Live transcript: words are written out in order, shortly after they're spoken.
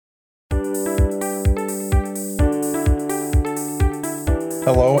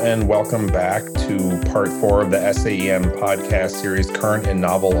Hello and welcome back to part 4 of the SAEM podcast series, Current and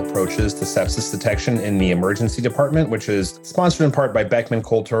Novel Approaches to Sepsis Detection in the Emergency Department, which is sponsored in part by Beckman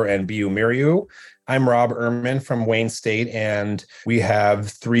Coulter and BU Miriu. I'm Rob Ehrman from Wayne State, and we have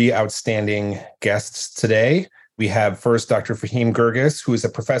 3 outstanding guests today. We have first Dr. Fahim Gerges, who is a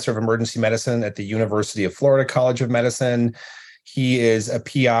professor of emergency medicine at the University of Florida College of Medicine. He is a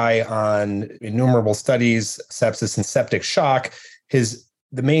PI on innumerable studies, sepsis and septic shock.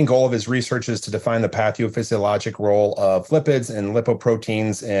 The main goal of his research is to define the pathophysiologic role of lipids and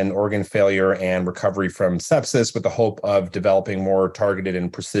lipoproteins in organ failure and recovery from sepsis, with the hope of developing more targeted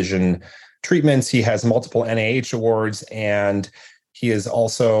and precision treatments. He has multiple NIH awards, and he is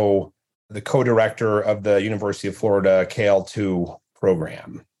also the co-director of the University of Florida KL2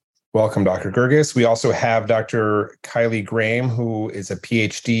 program. Welcome, Dr. Gerges. We also have Dr. Kylie Graham, who is a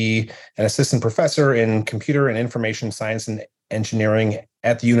PhD and assistant professor in computer and information science and engineering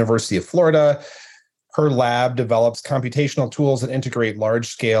at the University of Florida. Her lab develops computational tools that integrate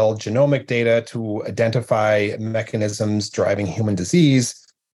large-scale genomic data to identify mechanisms driving human disease.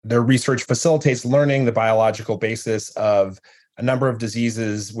 Their research facilitates learning the biological basis of a number of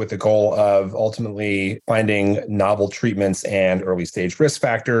diseases with the goal of ultimately finding novel treatments and early-stage risk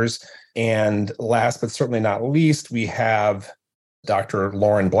factors. And last but certainly not least, we have Dr.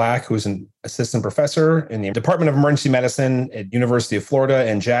 Lauren Black, who's an assistant professor in the Department of Emergency Medicine at University of Florida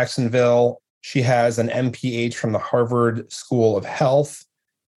in Jacksonville. She has an MPH from the Harvard School of Health,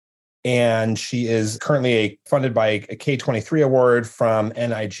 and she is currently funded by a K23 award from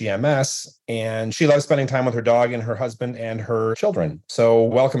NIGMS, and she loves spending time with her dog and her husband and her children. So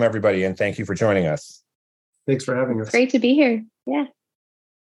welcome, everybody, and thank you for joining us. Thanks for having us. Great to be here. Yeah.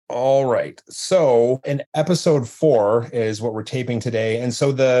 All right. So in episode 4 is what we're taping today. And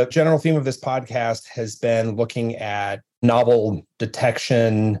so the general theme of this podcast has been looking at novel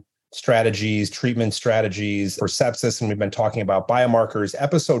detection strategies, treatment strategies for sepsis. And we've been talking about biomarkers.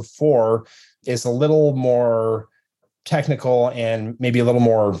 Episode 4 is a little more technical and maybe a little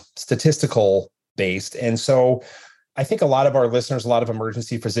more statistical based. And so I think a lot of our listeners, a lot of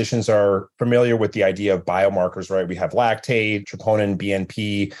emergency physicians are familiar with the idea of biomarkers, right? We have lactate, troponin,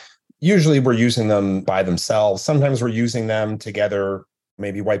 BNP. Usually we're using them by themselves. Sometimes we're using them together,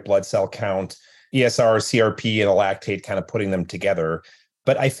 maybe white blood cell count, ESR, CRP, and a lactate, kind of putting them together.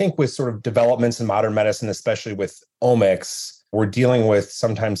 But I think with sort of developments in modern medicine, especially with omics, we're dealing with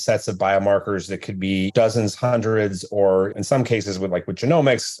sometimes sets of biomarkers that could be dozens, hundreds, or in some cases with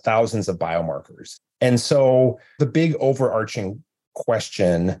genomics, thousands of biomarkers. And so the big overarching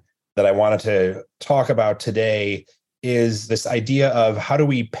question that I wanted to talk about today is this idea of how do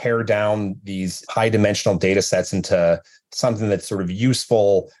we pare down these high dimensional data sets into something that's sort of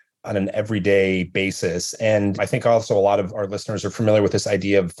useful on an everyday basis. And I think also a lot of our listeners are familiar with this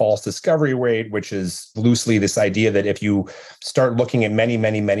idea of false discovery rate, which is loosely this idea that if you start looking at many,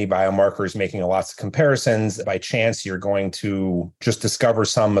 many, many biomarkers, making lots of comparisons, by chance, you're going to just discover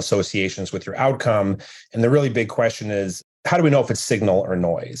some associations with your outcome. And the really big question is, how do we know if it's signal or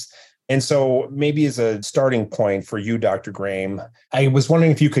noise? And so maybe as a starting point for you, Dr. Graham, I was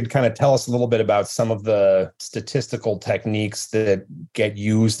wondering if you could kind of tell us a little bit about some of the statistical techniques that get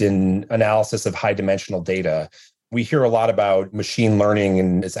used in analysis of high dimensional data. We hear a lot about machine learning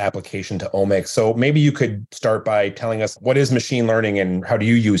and its application to omics. So maybe you could start by telling us, what is machine learning and how do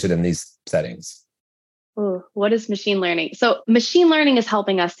you use it in these settings? Ooh, what is machine learning? So machine learning is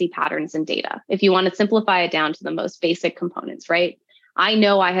helping us see patterns in data. If you want to simplify it down to the most basic components, right? I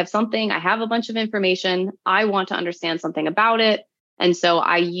know I have something, I have a bunch of information, I want to understand something about it. And so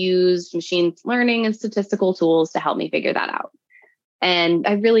I use machine learning and statistical tools to help me figure that out. And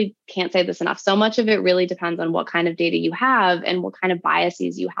I really can't say this enough. So much of it really depends on what kind of data you have and what kind of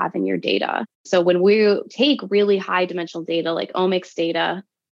biases you have in your data. So when we take really high dimensional data like omics data,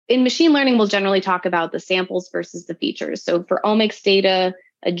 in machine learning, we'll generally talk about the samples versus the features. So for omics data,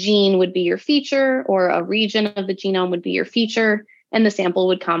 a gene would be your feature, or a region of the genome would be your feature. And the sample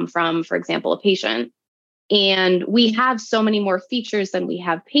would come from, for example, a patient. And we have so many more features than we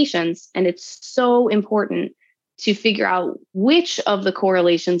have patients. And it's so important to figure out which of the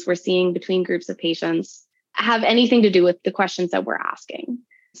correlations we're seeing between groups of patients have anything to do with the questions that we're asking.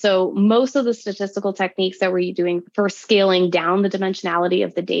 So most of the statistical techniques that we're doing for scaling down the dimensionality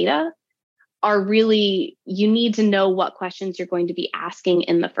of the data are really, you need to know what questions you're going to be asking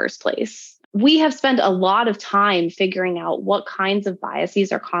in the first place. We have spent a lot of time figuring out what kinds of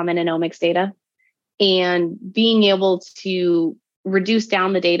biases are common in omics data and being able to reduce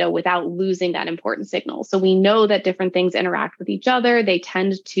down the data without losing that important signal. So we know that different things interact with each other. They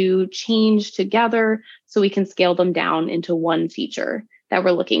tend to change together, so we can scale them down into one feature that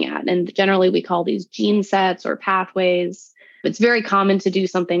we're looking at. And generally, we call these gene sets or pathways. It's very common to do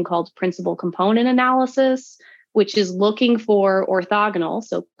something called principal component analysis, which is looking for orthogonal,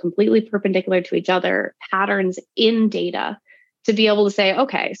 so completely perpendicular to each other, patterns in data to be able to say,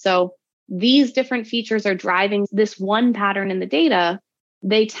 okay, so these different features are driving this one pattern in the data.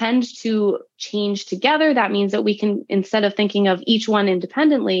 They tend to change together. That means that we can, instead of thinking of each one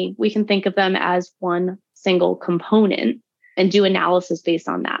independently, we can think of them as one single component and do analysis based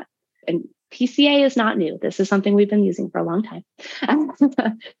on that. And PCA is not new. This is something we've been using for a long time.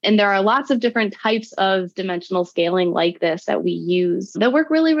 And there are lots of different types of dimensional scaling like this that we use that work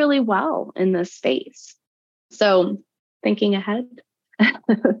really, really well in this space. So thinking ahead.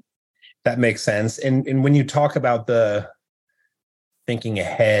 That makes sense. And when you talk about the thinking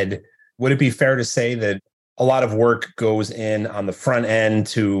ahead, would it be fair to say that a lot of work goes in on the front end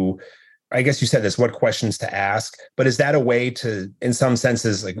to, I guess you said this, what questions to ask, but is that a way to, in some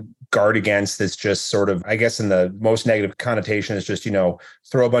senses, like guard against this just sort of, I guess in the most negative connotation is just,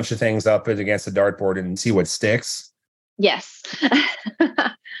 throw a bunch of things up against a dartboard and see what sticks? Yes.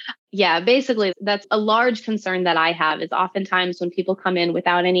 Yeah, basically, that's a large concern that I have is oftentimes when people come in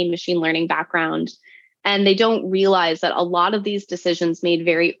without any machine learning background and they don't realize that a lot of these decisions made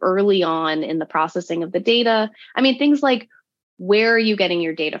very early on in the processing of the data. I mean, things like where are you getting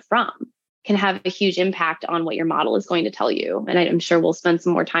your data from can have a huge impact on what your model is going to tell you. And I'm sure we'll spend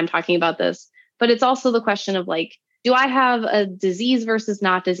some more time talking about this, but it's also the question of like, do I have a disease versus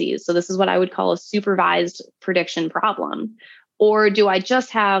not disease? So this is what I would call a supervised prediction problem. Or do I just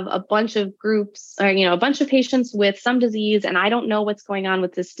have a bunch of groups or, a bunch of patients with some disease and I don't know what's going on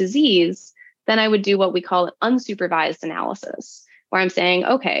with this disease? Then I would do what we call unsupervised analysis, where I'm saying,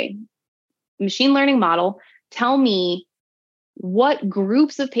 okay, machine learning model, tell me what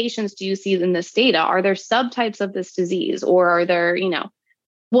groups of patients do you see in this data? Are there subtypes of this disease or are there,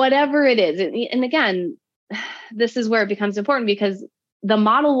 whatever it is? And again, this is where it becomes important because the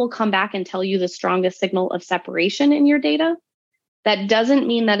model will come back and tell you the strongest signal of separation in your data. That doesn't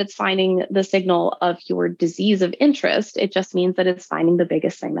mean that it's finding the signal of your disease of interest. It just means that it's finding the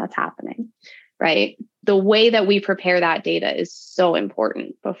biggest thing that's happening, right? The way that we prepare that data is so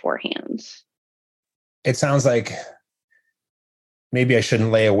important beforehand. It sounds like maybe I shouldn't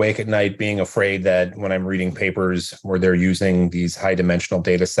lay awake at night being afraid that when I'm reading papers where they're using these high dimensional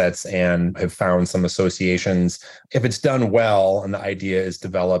data sets and have found some associations, if it's done well and the idea is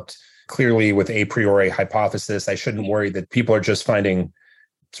developed clearly with a priori hypothesis, I shouldn't worry that people are just finding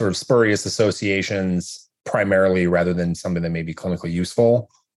sort of spurious associations primarily rather than something that may be clinically useful.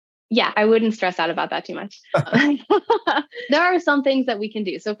 Yeah, I wouldn't stress out about that too much. There are some things that we can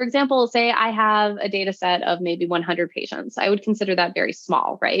do. So for example, say I have a data set of maybe 100 patients. I would consider that very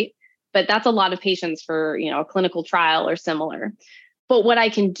small, right? But that's a lot of patients for, a clinical trial or similar. But what I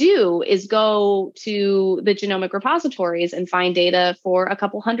can do is go to the genomic repositories and find data for a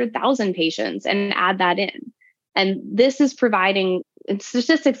couple 100,000 patients and add that in. And this is providing, in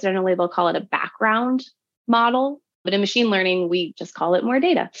statistics, generally, they'll call it a background model. But in machine learning, we just call it more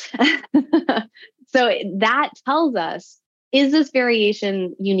data. So that tells us, is this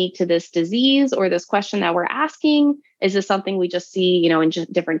variation unique to this disease or this question that we're asking? Is this something we just see, in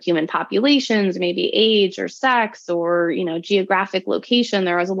different human populations, maybe age or sex or, geographic location?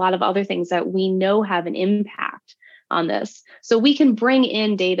 There is a lot of other things that we know have an impact on this. So we can bring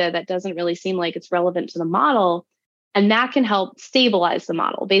in data that doesn't really seem like it's relevant to the model, and that can help stabilize the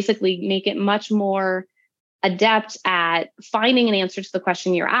model, basically make it much more adept at finding an answer to the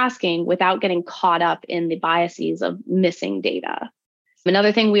question you're asking without getting caught up in the biases of missing data.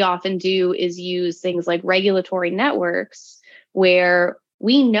 Another thing we often do is use things like regulatory networks where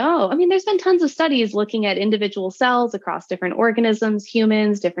we know, there's been tons of studies looking at individual cells across different organisms,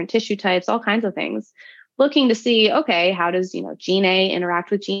 humans, different tissue types, all kinds of things, looking to see, okay, how does, gene A interact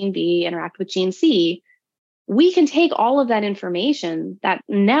with gene B, interact with gene C? We can take all of that information, that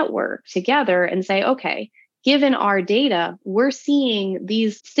network together and say, okay, given our data, we're seeing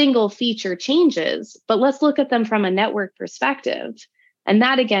these single feature changes, but let's look at them from a network perspective. And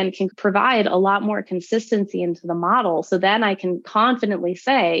that, again, can provide a lot more consistency into the model. So then I can confidently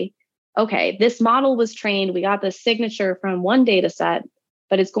say, okay, this model was trained, we got this signature from one data set,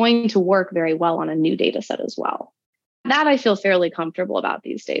 but it's going to work very well on a new data set as well. That I feel fairly comfortable about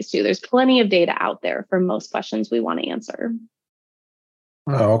these days, too. There's plenty of data out there for most questions we want to answer.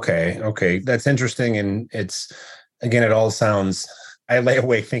 Oh, okay. Okay. That's interesting. And it's, again, it all sounds, I lay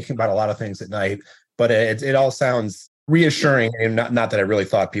awake thinking about a lot of things at night, but it all sounds reassuring. And not that I really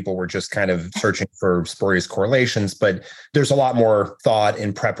thought people were just kind of searching for spurious correlations, but there's a lot more thought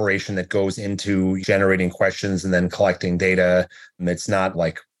and preparation that goes into generating questions and then collecting data. And it's not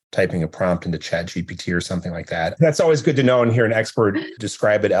like typing a prompt into ChatGPT or something like that. That's always good to know and hear an expert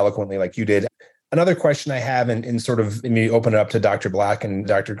describe it eloquently like you did. Another question I have, and sort of maybe open it up to Dr. Black and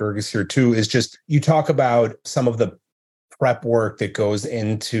Dr. Gerges here too, is just you talk about some of the prep work that goes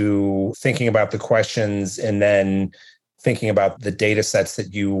into thinking about the questions and then thinking about the data sets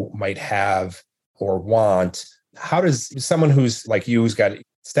that you might have or want. How does someone who's like you, who's got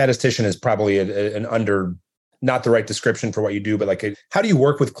statistician is probably an under, not the right description for what you do, but like, how do you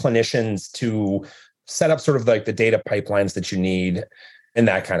work with clinicians to set up sort of like the data pipelines that you need and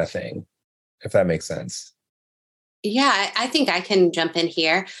that kind of thing, if that makes sense? Yeah, I think I can jump in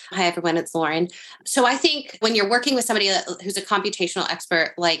here. Hi, everyone. It's Lauren. So I think when you're working with somebody who's a computational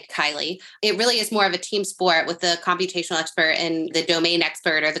expert like Kylie, it really is more of a team sport with the computational expert and the domain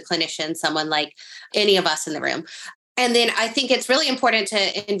expert or the clinician, someone like any of us in the room. And then I think it's really important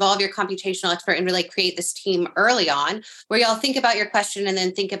to involve your computational expert and really create this team early on where y'all think about your question and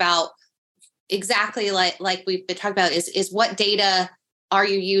then think about exactly like we've been talking about is what data are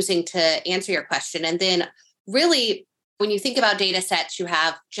you using to answer your question? And then really, when you think about data sets, you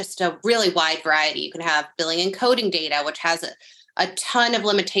have just a really wide variety. You can have billing and coding data, which has a ton of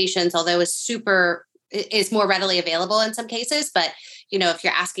limitations, although is more readily available in some cases. But, if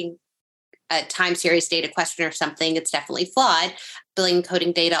you're asking a time series data question or something, it's definitely flawed. Billing and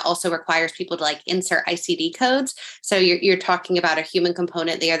coding data also requires people to insert ICD codes. So you're talking about a human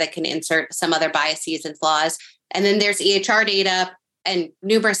component there that can insert some other biases and flaws. And then there's EHR data and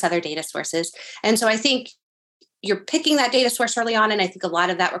numerous other data sources. And so I think you're picking that data source early on. And I think a lot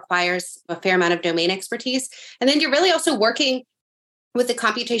of that requires a fair amount of domain expertise. And then you're really also working with the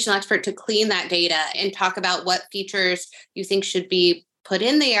computational expert to clean that data and talk about what features you think should be put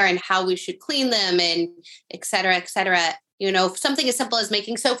in there and how we should clean them and et cetera, et cetera. Something as simple as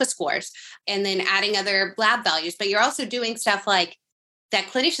making SOFA scores and then adding other lab values. But you're also doing stuff like that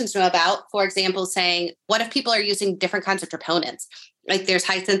clinicians know about, for example, saying, what if people are using different kinds of troponins? Like there's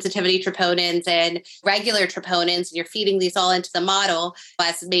high sensitivity troponins and regular troponins, and you're feeding these all into the model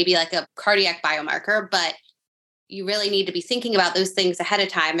as maybe like a cardiac biomarker, but you really need to be thinking about those things ahead of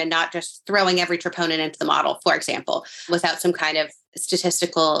time and not just throwing every troponin into the model, for example, without some kind of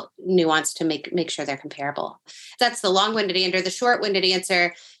statistical nuance to make sure they're comparable. That's the long-winded answer. The short-winded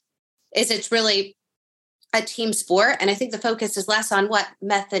answer is it's really a team sport. And I think the focus is less on what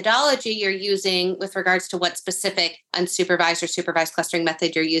methodology you're using with regards to what specific unsupervised or supervised clustering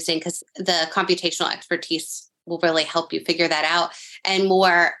method you're using, because the computational expertise will really help you figure that out, and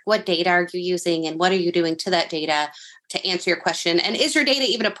more what data are you using and what are you doing to that data to answer your question? And is your data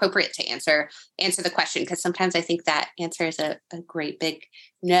even appropriate to answer the question? Because sometimes I think that answer is a great big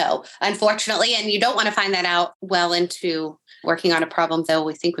no, unfortunately. And you don't want to find that out well into working on a problem, though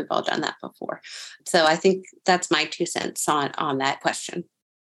we think we've all done that before. So I think that's my 2 cents on that question.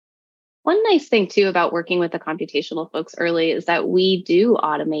 One nice thing, too, about working with the computational folks early is that we do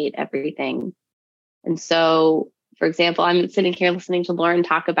automate everything. And so, for example, I'm sitting here listening to Lauren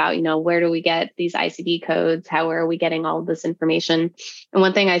talk about, where do we get these ICD codes? How are we getting all of this information? And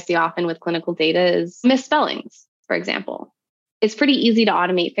one thing I see often with clinical data is misspellings, for example. It's pretty easy to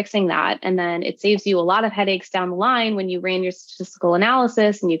automate fixing that. And then it saves you a lot of headaches down the line when you ran your statistical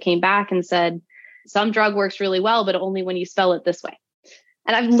analysis and you came back and said, some drug works really well, but only when you spell it this way.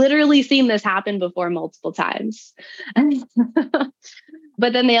 And I've literally seen this happen before multiple times.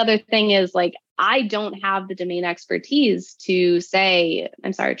 But then the other thing is I don't have the domain expertise to say,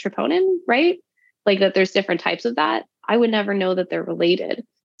 I'm sorry, troponin, right? That there's different types of that. I would never know that they're related.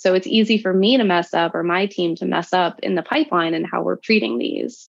 So it's easy for me to mess up or my team to mess up in the pipeline and how we're treating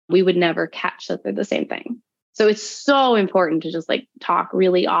these. We would never catch that they're the same thing. So it's so important to just talk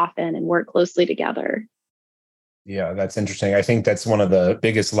really often and work closely together. Yeah, that's interesting. I think that's one of the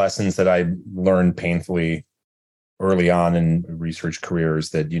biggest lessons that I learned painfully early on in research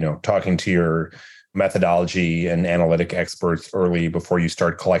careers, that, talking to your methodology and analytic experts early before you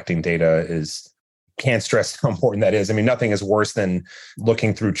start collecting data can't stress how important that is. I mean, nothing is worse than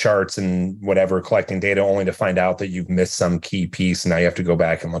looking through charts and whatever, collecting data only to find out that you've missed some key piece. And now you have to go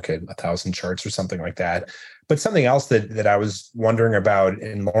back and look at 1,000 charts or something like that. But something else that I was wondering about,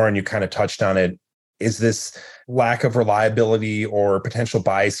 and Lauren, you kind of touched on it, is this lack of reliability or potential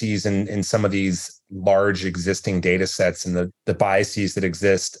biases in some of these large existing data sets and the biases that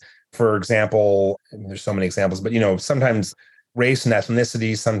exist. For example, there's so many examples, but sometimes race and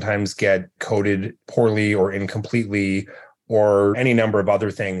ethnicity sometimes get coded poorly or incompletely, or any number of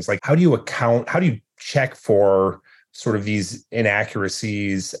other things. How do you check for sort of these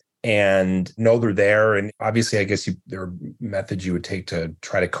inaccuracies and know they're there. And obviously, I guess there are methods you would take to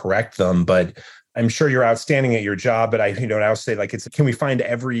try to correct them, but I'm sure you're outstanding at your job. But I would say like, can we find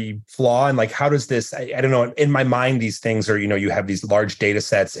every flaw? And like, how does this, I don't know, in my mind, these things are, you have these large data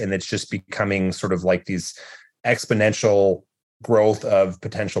sets and it's just becoming sort of like these exponential growth of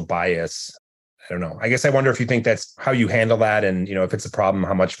potential bias. I don't know. I guess I wonder if you think that's how you handle that and, if it's a problem,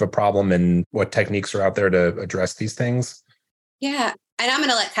 how much of a problem and what techniques are out there to address these things. Yeah. And I'm going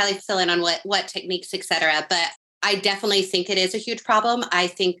to let Kylie fill in on what techniques, et cetera. But I definitely think it is a huge problem. I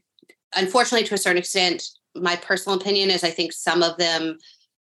think, unfortunately, to a certain extent, my personal opinion is I think some of them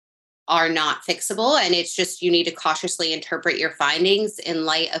are not fixable. And it's just, you need to cautiously interpret your findings in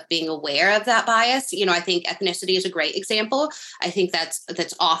light of being aware of that bias. I think ethnicity is a great example. I think that's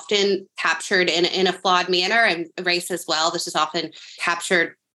often captured in a flawed manner, and race as well. This is often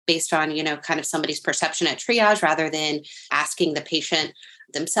captured based on, kind of somebody's perception at triage rather than asking the patient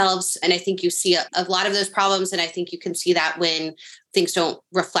themselves. And I think you see a lot of those problems. And I think you can see that when things don't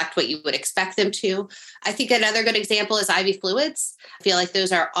reflect what you would expect them to. I think another good example is IV fluids. I feel like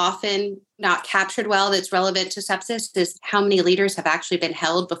those are often not captured well. That's relevant to sepsis is how many liters have actually been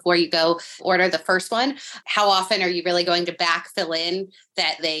held before you go order the first one. How often are you really going to backfill in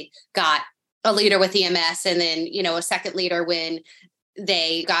that they got a liter with EMS and then, a second liter when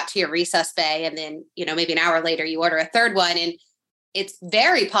they got to your resus bay, and then, maybe an hour later you order a third one. And it's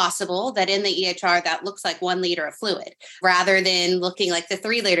very possible that in the EHR that looks like 1 liter of fluid rather than looking like the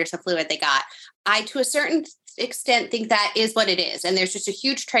 3 liters of fluid they got. I, to a certain extent, think that is what it is. And there's just a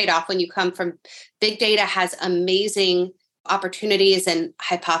huge trade-off when you come from big data has amazing opportunities and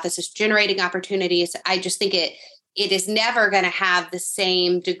hypothesis generating opportunities. I just think it is never going to have the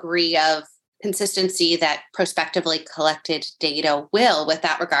same degree of consistency that prospectively collected data will with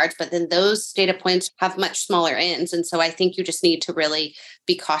that regards, but then those data points have much smaller ends. And so I think you just need to really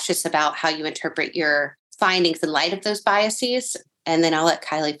be cautious about how you interpret your findings in light of those biases. And then I'll let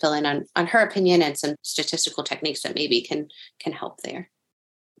Kylie fill in on her opinion and some statistical techniques that maybe can help there.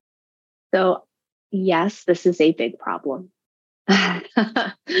 So yes, this is a big problem. Let's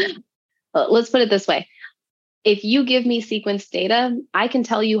put it this way. If you give me sequence data, I can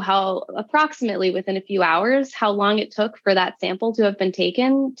tell you how approximately within a few hours, how long it took for that sample to have been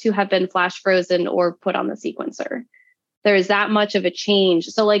taken, to have been flash frozen or put on the sequencer. There is that much of a change.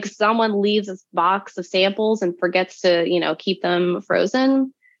 So like someone leaves a box of samples and forgets to, keep them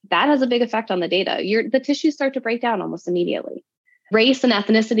frozen, that has a big effect on the data. The tissues start to break down almost immediately. Race and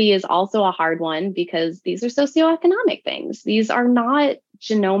ethnicity is also a hard one because these are socioeconomic things. These are not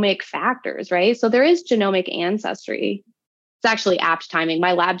genomic factors, right? So there is genomic ancestry. It's actually apt timing.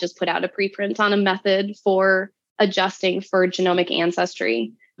 My lab just put out a preprint on a method for adjusting for genomic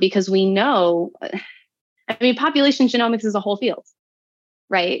ancestry because we know, population genomics is a whole field,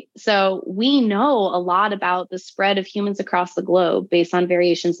 right? So we know a lot about the spread of humans across the globe based on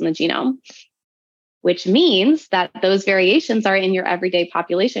variations in the genome, which means that those variations are in your everyday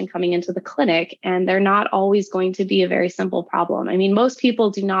population coming into the clinic, and they're not always going to be a very simple problem. Most people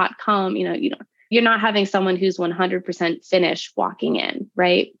do not come, you're not having someone who's 100% Finnish walking in,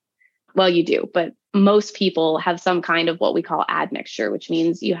 right? Well, you do, but most people have some kind of what we call admixture, which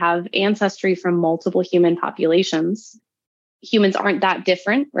means you have ancestry from multiple human populations. Humans aren't that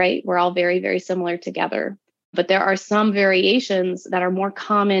different, right? We're all very, very similar together. But there are some variations that are more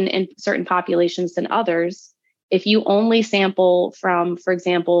common in certain populations than others. If you only sample from, for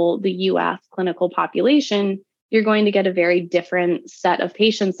example, the US clinical population, you're going to get a very different set of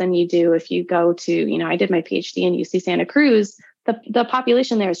patients than you do if you go to, I did my PhD in UC Santa Cruz. The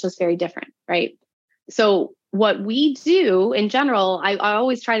population there is just very different, right? So what we do in general, I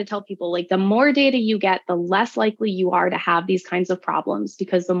always try to tell people, like, the more data you get, the less likely you are to have these kinds of problems,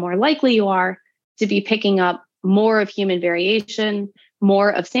 because the more likely you are to be picking up more of human variation, more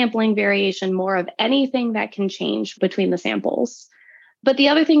of sampling variation, more of anything that can change between the samples. But the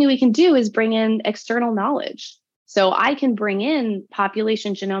other thing we can do is bring in external knowledge. So I can bring in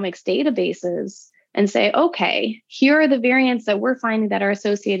population genomics databases and say, okay, here are the variants that we're finding that are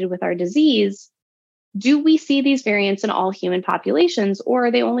associated with our disease. Do we see these variants in all human populations, or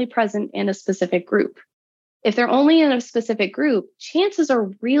are they only present in a specific group? If they're only in a specific group, chances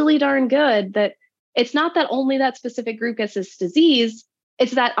are really darn good that it's not that only that specific group gets this disease,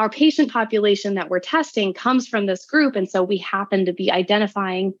 it's that our patient population that we're testing comes from this group. And so we happen to be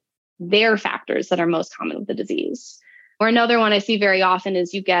identifying their factors that are most common with the disease. Or another one I see very often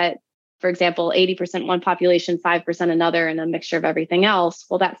is you get, for example, 80% one population, 5% another, and a mixture of everything else.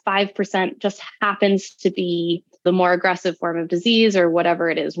 Well, that 5% just happens to be the more aggressive form of disease or whatever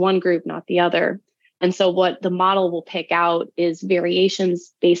it is, one group, not the other. And so what the model will pick out is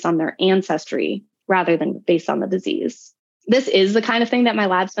variations based on their ancestry rather than based on the disease. This is the kind of thing that my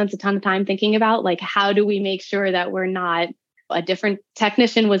lab spends a ton of time thinking about. Like, how do we make sure that we're not a different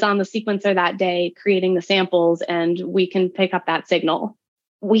technician was on the sequencer that day creating the samples and we can pick up that signal?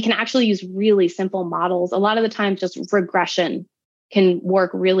 We can actually use really simple models. A lot of the time, just regression can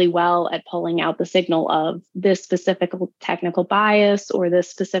work really well at pulling out the signal of this specific technical bias or this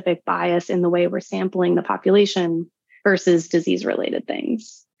specific bias in the way we're sampling the population versus disease-related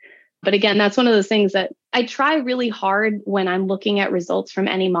things. But again, that's one of those things that I try really hard when I'm looking at results from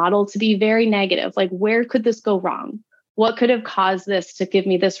any model to be very negative. Like, where could this go wrong? What could have caused this to give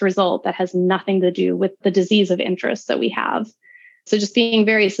me this result that has nothing to do with the disease of interest that we have? So just being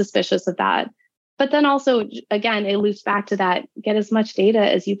very suspicious of that. But then also, again, it loops back to that, get as much data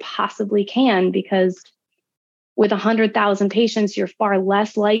as you possibly can, because with 100,000 patients, you're far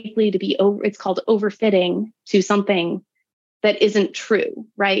less likely to be it's called overfitting to something that isn't true,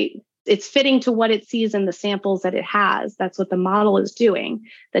 right? It's fitting to what it sees in the samples that it has. That's what the model is doing.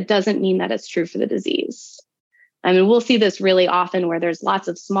 That doesn't mean that it's true for the disease. I mean, we'll see this really often where there's lots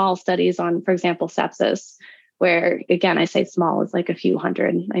of small studies on, for example, sepsis, where, again, I say small is like a few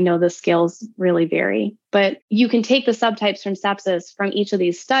hundred. I know the scales really vary, but you can take the subtypes from sepsis from each of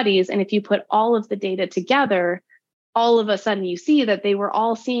these studies. And if you put all of the data together, all of a sudden you see that they were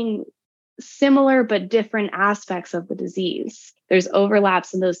all seeing similar but different aspects of the disease. There's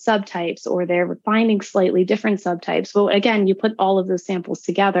overlaps in those subtypes, or they're finding slightly different subtypes. But again, you put all of those samples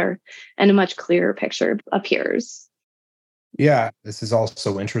together and a much clearer picture appears. Yeah, this is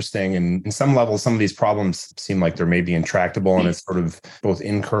also interesting. And in some levels, some of these problems seem like they're maybe intractable, and it's sort of both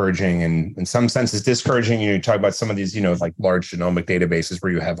encouraging and in some senses discouraging. You talk about some of these, like large genomic databases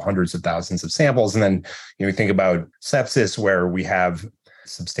where you have hundreds of thousands of samples. And then, you think about sepsis where we have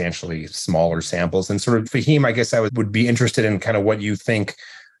substantially smaller samples. And sort of, Fahim, I guess I would be interested in kind of what you think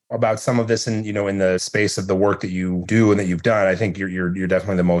about some of this and, in the space of the work that you do and that you've done. I think you're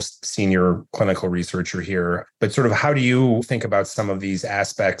definitely the most senior clinical researcher here, but sort of how do you think about some of these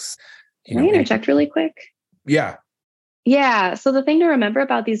aspects? Can I interject really quick? Yeah. Yeah. So the thing to remember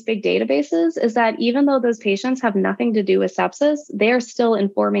about these big databases is that even though those patients have nothing to do with sepsis, they're still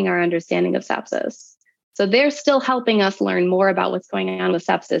informing our understanding of sepsis. So they're still helping us learn more about what's going on with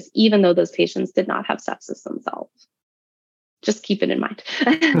sepsis, even though those patients did not have sepsis themselves. Just keep it in mind.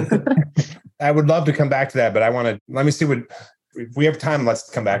 I would love to come back to that, but let me see if we have time, let's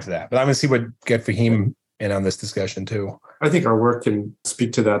come back to that. But I'm going to see get Fahim in on this discussion too. I think our work can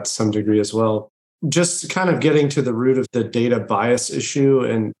speak to that to some degree as well. Just kind of getting to the root of the data bias issue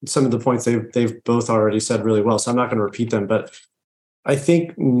and some of the points they've both already said really well. So I'm not going to repeat them, but I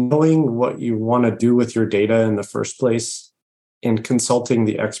think knowing what you want to do with your data in the first place and consulting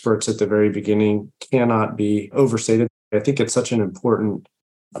the experts at the very beginning cannot be overstated. I think it's such an important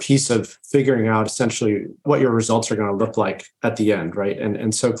piece of figuring out essentially what your results are going to look like at the end, right?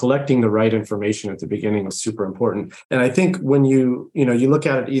 And so collecting the right information at the beginning is super important. And I think when you look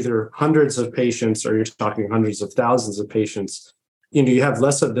at it either hundreds of patients or you're talking hundreds of thousands of patients, you have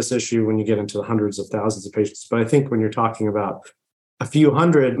less of this issue when you get into the hundreds of thousands of patients. But I think when you're talking about a few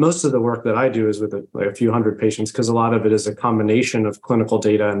hundred, most of the work that I do is with a few hundred patients, because a lot of it is a combination of clinical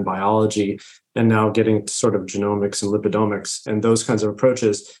data and biology, and now getting to sort of genomics and lipidomics and those kinds of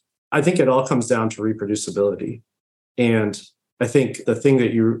approaches. I think it all comes down to reproducibility. And I think the thing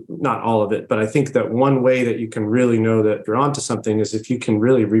that not all of it, but I think that one way that you can really know that you're onto something is if you can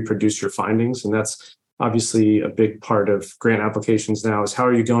really reproduce your findings. And that's obviously a big part of grant applications now, is how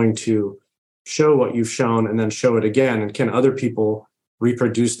are you going to show what you've shown and then show it again? And can other people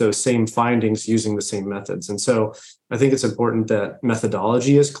reproduce those same findings using the same methods? And so I think it's important that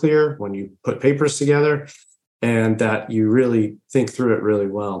methodology is clear when you put papers together and that you really think through it really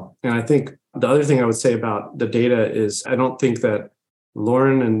well. And I think the other thing I would say about the data is I don't think that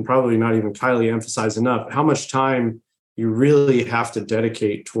Lauren and probably not even Kylie emphasize enough how much time you really have to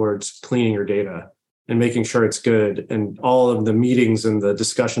dedicate towards cleaning your data and making sure it's good, and all of the meetings and the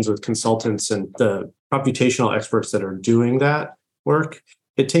discussions with consultants and the computational experts that are doing that work.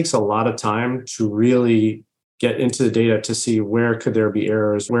 It takes a lot of time to really get into the data to see where could there be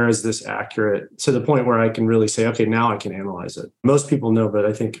errors, where is this accurate, to the point where I can really say, okay, now I can analyze it. Most people know, but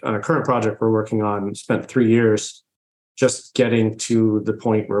I think on a current project we're working on, spent 3 years just getting to the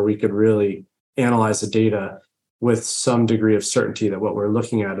point where we could really analyze the data with some degree of certainty that what we're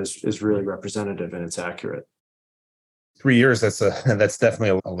looking at is really representative and it's accurate. 3 years, that's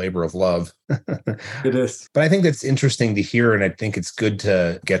definitely a labor of love. It is. But I think that's interesting to hear. And I think it's good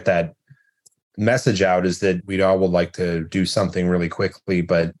to get that message out is that we'd all would like to do something really quickly,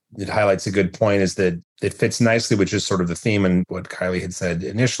 but it highlights a good point is that it fits nicely with just sort of the theme. And what Kylie had said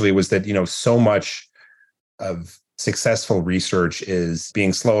initially was that, so much of successful research is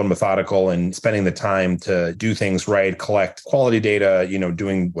being slow and methodical and spending the time to do things right, collect quality data,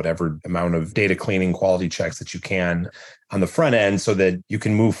 doing whatever amount of data cleaning, quality checks that you can on the front end so that you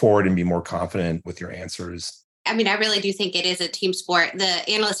can move forward and be more confident with your answers. I mean, I really do think it is a team sport. The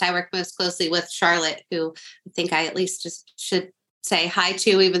analyst I work most closely with, Charlotte, who I think I at least just should say hi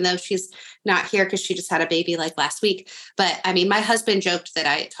to, even though she's not here because she just had a baby like last week. But I mean, my husband joked that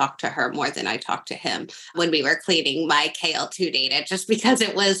I talked to her more than I talked to him when we were cleaning my KL2 data, just because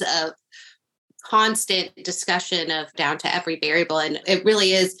it was a constant discussion of down to every variable. And it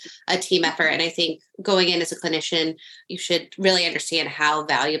really is a team effort. And I think going in as a clinician, you should really understand how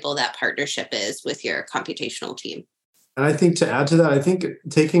valuable that partnership is with your computational team. And I think to add to that, I think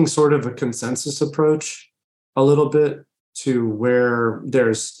taking sort of a consensus approach a little bit to where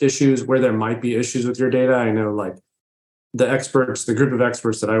there's issues, where there might be issues with your data. I know like the experts, the group of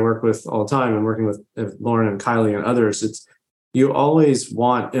experts that I work with all the time and working with Lauren and Kylie and others, you always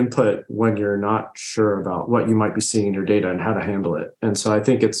want input when you're not sure about what you might be seeing in your data and how to handle it. And so I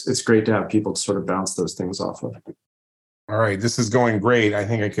think it's great to have people to sort of bounce those things off of. All right, this is going great. I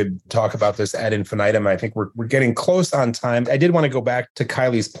think I could talk about this ad infinitum. I think we're getting close on time. I did want to go back to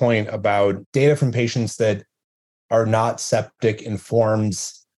Kylie's point about data from patients that are not septic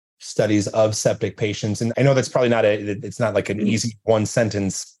informs studies of septic patients. And I know that's probably it's not like an easy one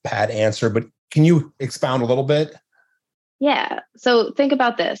sentence pat answer, but can you expound a little bit? Yeah. So think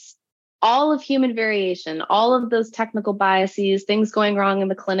about this. All of human variation, all of those technical biases, things going wrong in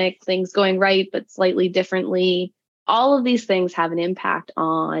the clinic, things going right, but slightly differently, all of these things have an impact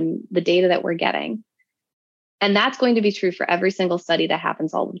on the data that we're getting. And that's going to be true for every single study that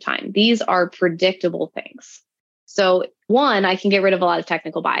happens all the time. These are predictable things. So one, I can get rid of a lot of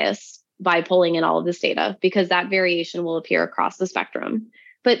technical bias by pulling in all of this data because that variation will appear across the spectrum.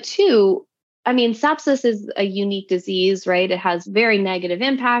 But two, I mean, sepsis is a unique disease, right? It has very negative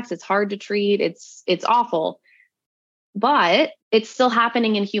impacts. It's hard to treat. It's awful. But it's still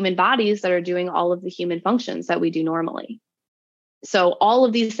happening in human bodies that are doing all of the human functions that we do normally. So all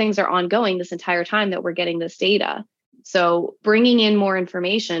of these things are ongoing this entire time that we're getting this data. So bringing in more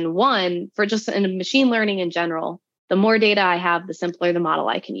information, one, for just in machine learning in general, the more data I have, the simpler the model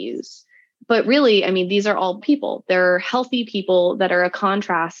I can use. But really, I mean, these are all people. They're healthy people that are a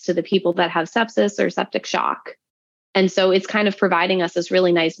contrast to the people that have sepsis or septic shock. And so it's kind of providing us this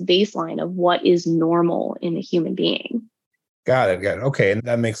really nice baseline of what is normal in a human being. Got it. Okay. And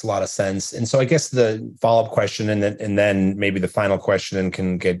that makes a lot of sense. And so I guess the follow-up question and then maybe the final question and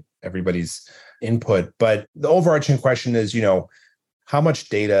can get everybody's input. But the overarching question is, how much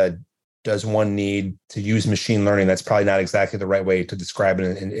data does one need to use machine learning? That's probably not exactly the right way to describe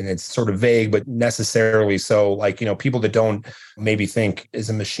it. And it's sort of vague, but necessarily so. Like, people that don't maybe think,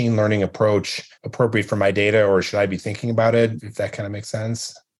 is a machine learning approach appropriate for my data, or should I be thinking about it? If that kind of makes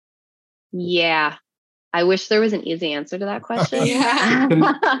sense. Yeah. I wish there was an easy answer to that question. Yeah.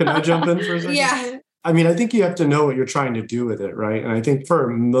 Can I jump in for a second? Yeah. I mean, I think you have to know what you're trying to do with it, right? And I think for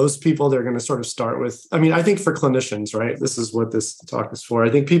most people, they're going to sort of start with, I think for clinicians, right? This is what this talk is for. I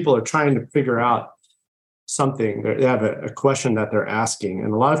think people are trying to figure out something. They have a question that they're asking.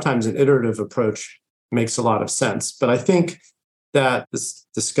 And a lot of times an iterative approach makes a lot of sense. But I think that this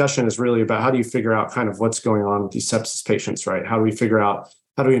discussion is really about how do you figure out kind of what's going on with these sepsis patients, right? How do we figure out,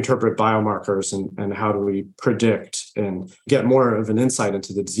 how do we interpret biomarkers and how do we predict and get more of an insight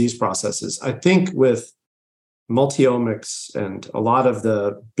into the disease processes? I think with multiomics and a lot of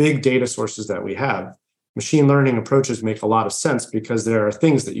the big data sources that we have, machine learning approaches make a lot of sense because there are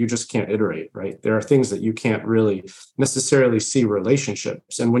things that you just can't iterate, right? There are things that you can't really necessarily see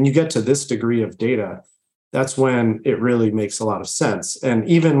relationships. And when you get to this degree of data, that's when it really makes a lot of sense. And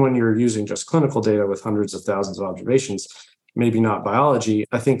even when you're using just clinical data with hundreds of thousands of observations, maybe not biology,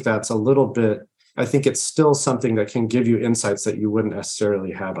 I think that's a little bit, I think it's still something that can give you insights that you wouldn't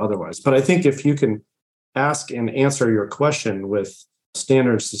necessarily have otherwise. But I think if you can ask and answer your question with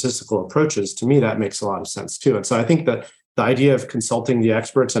standard statistical approaches, to me, that makes a lot of sense too. And so I think that the idea of consulting the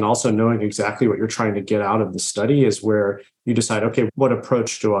experts and also knowing exactly what you're trying to get out of the study is where you decide, okay, what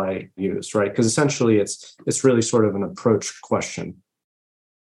approach do I use, right? Because essentially it's really sort of an approach question.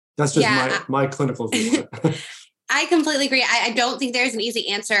 That's just my clinical view. I completely agree. I don't think there's an easy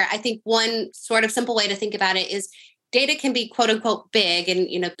answer. I think one sort of simple way to think about it is data can be quote unquote big. And,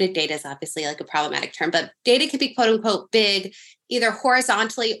 big data is obviously like a problematic term, but data can be quote unquote big either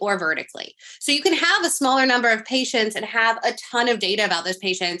horizontally or vertically. So you can have a smaller number of patients and have a ton of data about those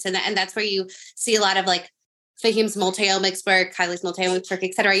patients. And that's where you see a lot of like Fahim's multi-omics work, Kylie's multi-omics work,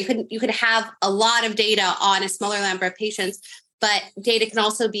 et cetera. You could have a lot of data on a smaller number of patients, but data can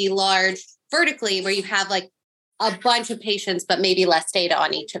also be large vertically where you have like a bunch of patients, but maybe less data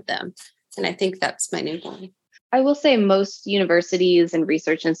on each of them. And I think that's my new goal. I will say most universities and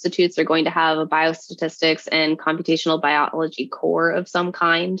research institutes are going to have a biostatistics and computational biology core of some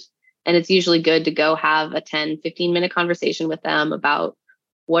kind. And it's usually good to go have a 10, 15-minute conversation with them about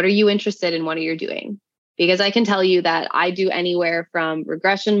what are you interested in, what are you doing? Because I can tell you that I do anywhere from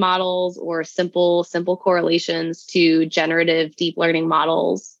regression models or simple correlations to generative deep learning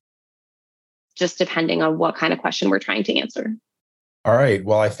models, just depending on what kind of question we're trying to answer. All right.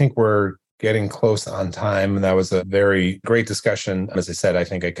 Well, I think we're getting close on time. And that was a very great discussion. As I said, I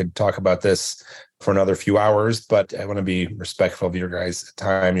think I could talk about this for another few hours, but I want to be respectful of your guys'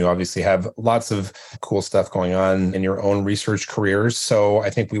 time. You obviously have lots of cool stuff going on in your own research careers. So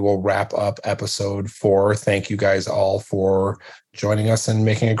I think we will wrap up episode 4. Thank you guys all for joining us and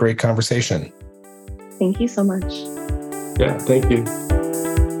making a great conversation. Thank you so much. Yeah, thank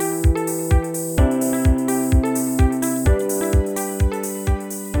you.